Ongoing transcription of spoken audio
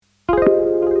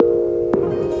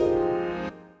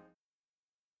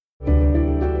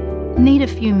Need a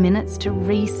few minutes to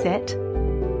reset?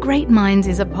 Great Minds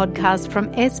is a podcast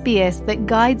from SBS that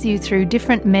guides you through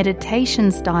different meditation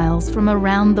styles from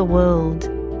around the world.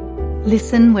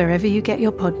 Listen wherever you get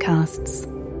your podcasts.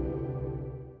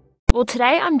 Well,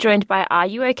 today I'm joined by Are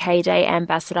You OK Day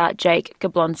Ambassador Jake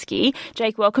Gablonski.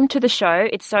 Jake, welcome to the show.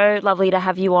 It's so lovely to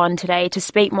have you on today to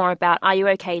speak more about Are You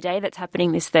OK Day that's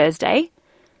happening this Thursday.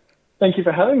 Thank you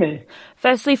for having me.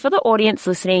 Firstly, for the audience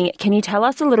listening, can you tell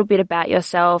us a little bit about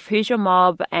yourself, who's your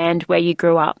mob and where you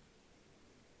grew up?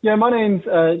 Yeah, my name's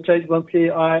Jake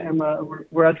Gablonski. I am a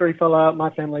Wiradjuri fella. My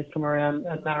family's from around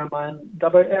Narromine,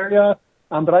 Dubbo area,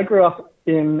 but I grew up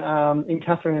in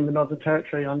Katherine in the Northern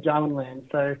Territory on Jarman land.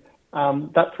 So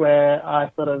that's where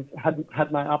I sort of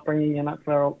had my upbringing, and that's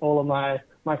where all of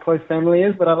my close family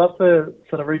is. But I love to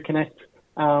sort of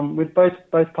reconnect with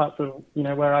both parts of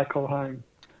where I call home.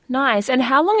 Nice. And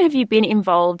how long have you been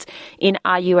involved in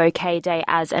Are You OK Day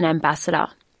as an ambassador?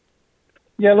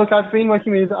 Yeah, look, I've been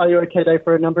working with Are You OK Day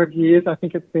for a number of years. I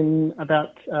think it's been about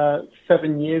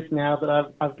 7 years now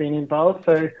that I've been involved.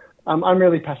 So I'm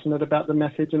really passionate about the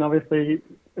message, and obviously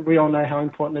we all know how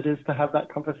important it is to have that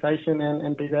conversation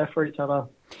and be there for each other.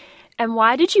 And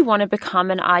why did you want to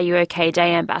become an Are You OK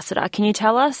Day ambassador? Can you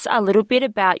tell us a little bit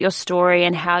about your story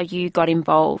and how you got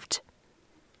involved?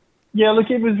 Yeah, look,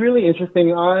 it was really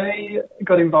interesting. I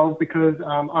got involved because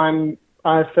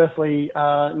I firstly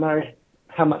know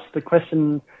how much the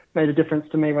question made a difference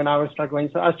to me when I was struggling.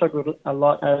 So I struggled a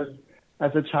lot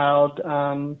as a child.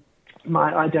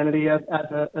 My identity as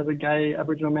a gay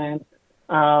Aboriginal man,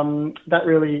 that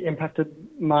really impacted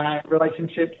my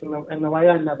relationships and the way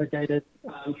I navigated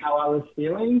how I was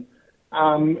feeling.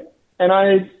 And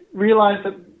I realised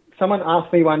that someone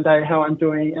asked me one day how I'm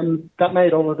doing, and that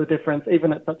made all of the difference,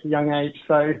 even at such a young age.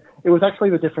 So it was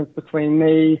actually the difference between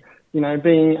me,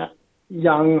 being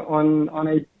young on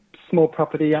a small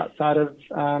property outside of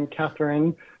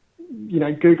Katherine,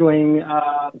 Googling,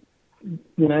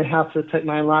 how to take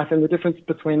my own life, and the difference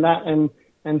between that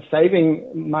and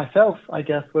saving myself, I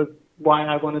guess, was why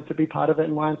I wanted to be part of it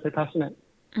and why I'm so passionate.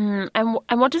 And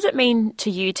what does it mean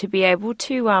to you to be able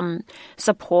to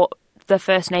support the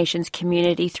First Nations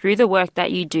community through the work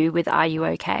that you do with Are You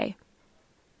OK?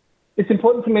 It's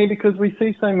important to me because we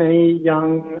see so many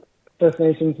young First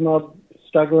Nations mobs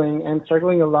struggling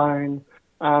alone.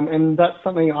 And that's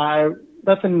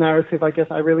that's a narrative, I guess,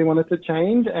 I really wanted to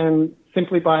change. And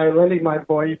simply by lending my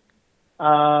voice,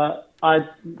 I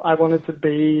wanted to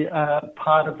be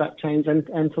part of that change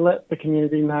and to let the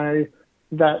community know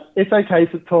that it's okay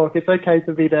to talk, it's okay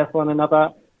to be there for one another.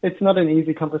 It's not an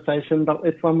easy conversation, but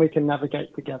it's one we can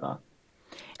navigate together.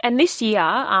 And this year,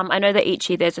 I know that each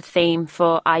year there's a theme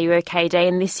for Are You OK Day,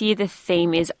 and this year the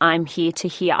theme is I'm Here to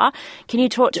Hear. Can you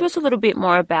talk to us a little bit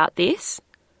more about this?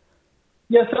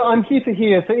 Yeah, so I'm here to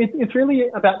hear. So it's really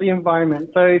about the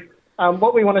environment. So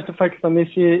what we wanted to focus on this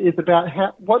year is about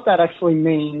what that actually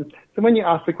means. So when you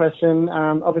ask the question,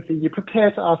 obviously you prepare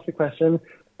to ask the question,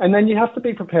 and then you have to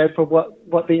be prepared for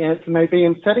what the answer may be,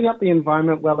 and setting up the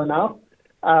environment well enough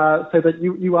so that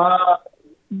you are,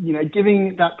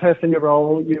 giving that person your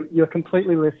role, you're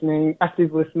completely listening,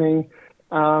 active listening,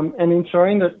 and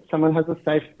ensuring that someone has a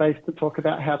safe space to talk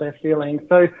about how they're feeling.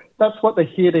 So that's what the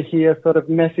Here to Hear sort of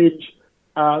message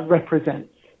represents.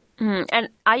 And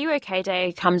Are You OK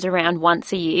Day comes around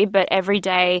once a year, but every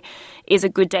day is a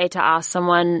good day to ask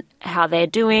someone how they're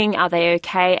doing, are they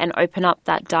okay, and open up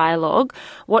that dialogue.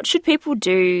 What should people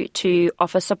do to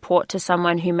offer support to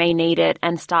someone who may need it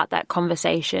and start that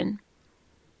conversation?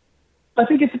 I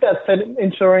think it's about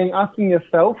asking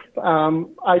yourself,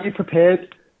 are you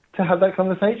prepared to have that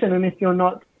conversation? And if you're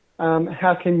not,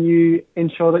 how can you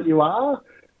ensure that you are?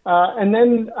 And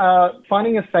then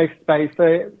finding a safe space.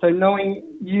 So knowing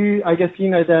you, I guess you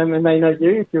know them and they know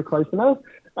you if you're close enough,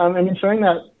 and ensuring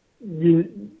that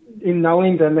in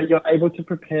knowing them, that you're able to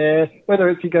prepare, whether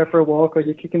it's you go for a walk or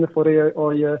you're kicking the footy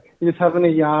or you're just having a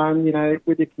yarn,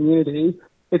 with your community.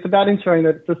 It's about ensuring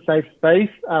that it's a safe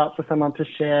space for someone to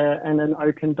share and an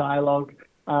open dialogue,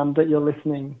 that you're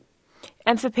listening.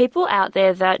 And for people out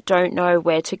there that don't know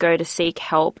where to go to seek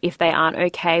help if they aren't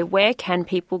okay, where can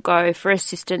people go for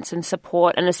assistance and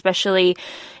support? And especially,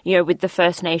 with the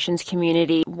First Nations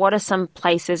community, what are some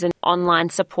places and online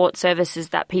support services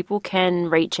that people can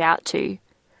reach out to?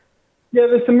 Yeah,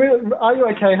 there's some Are You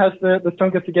OK has the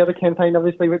Stronger Together campaign,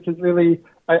 obviously, which is really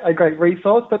a great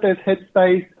resource, but there's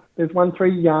Headspace, there's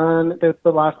 13 Yarn, there's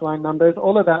the Lifeline numbers.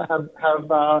 All of that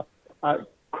have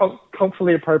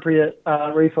culturally appropriate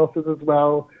resources as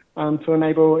well to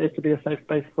enable it to be a safe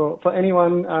space for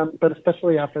anyone, but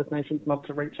especially our First Nations mob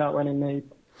to reach out when in need.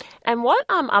 And what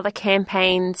other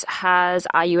campaigns has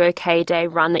Are You OK Day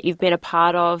run that you've been a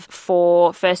part of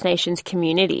for First Nations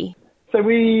community? So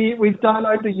we've done,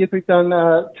 over the years, we've done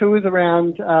tours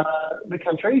around the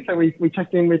country. So we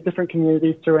checked in with different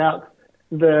communities throughout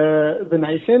the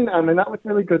nation, and that was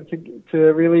really good to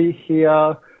really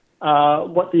hear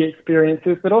what the experience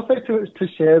is, but also to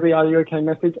share the Are You OK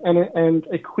message and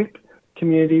equip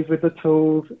communities with the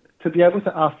tools to be able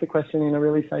to ask the question in a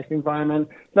really safe environment.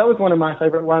 That was one of my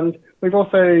favourite ones. We've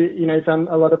also, done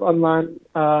a lot of online,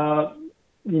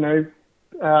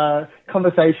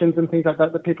 conversations and things like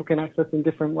that people can access in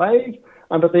different ways.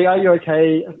 But the Are You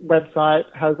OK website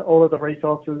has all of the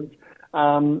resources,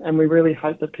 and we really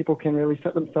hope that people can really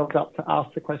set themselves up to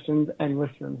ask the questions and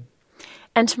listen.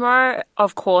 And tomorrow,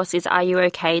 of course, is Are You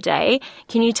OK Day.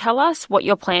 Can you tell us what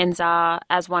your plans are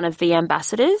as one of the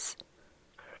ambassadors?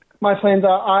 My plans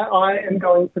are I am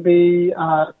going to be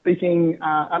speaking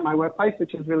at my workplace,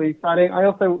 which is really exciting. I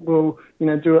also will,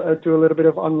 do a little bit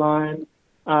of online,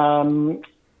 promoting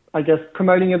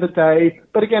of the day.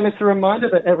 But again, it's a reminder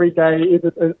that every day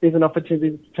is an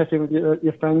opportunity to check in with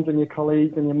your friends and your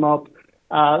colleagues and your mob.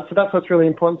 So that's what's really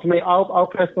important to me.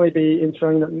 I'll personally be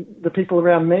ensuring that the people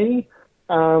around me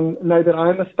know that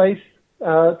I'm a space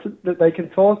that they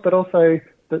can talk, but also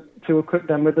to equip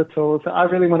them with the tools. So I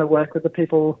really want to work with the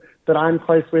people that I'm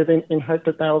close with in hope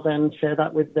that they'll then share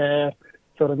that with their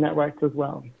sort of networks as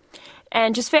well.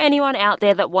 And just for anyone out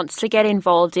there that wants to get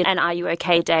involved in an Are You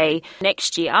OK Day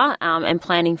next year and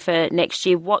planning for next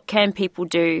year, what can people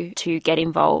do to get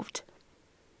involved?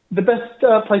 The best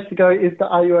place to go is the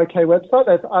Are You OK website.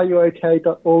 That's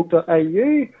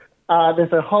ruok.org.au.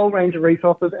 There's a whole range of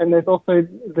resources, and there's also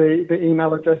the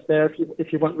email address there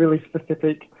if you want really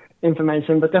specific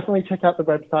information. But definitely check out the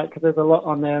website because there's a lot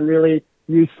on there and really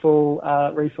useful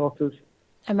resources.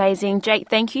 Amazing. Jake,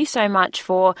 thank you so much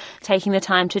for taking the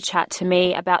time to chat to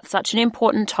me about such an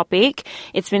important topic.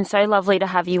 It's been so lovely to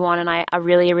have you on, and I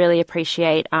really, really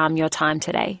appreciate your time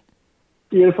today.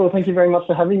 Beautiful. Thank you very much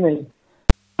for having me.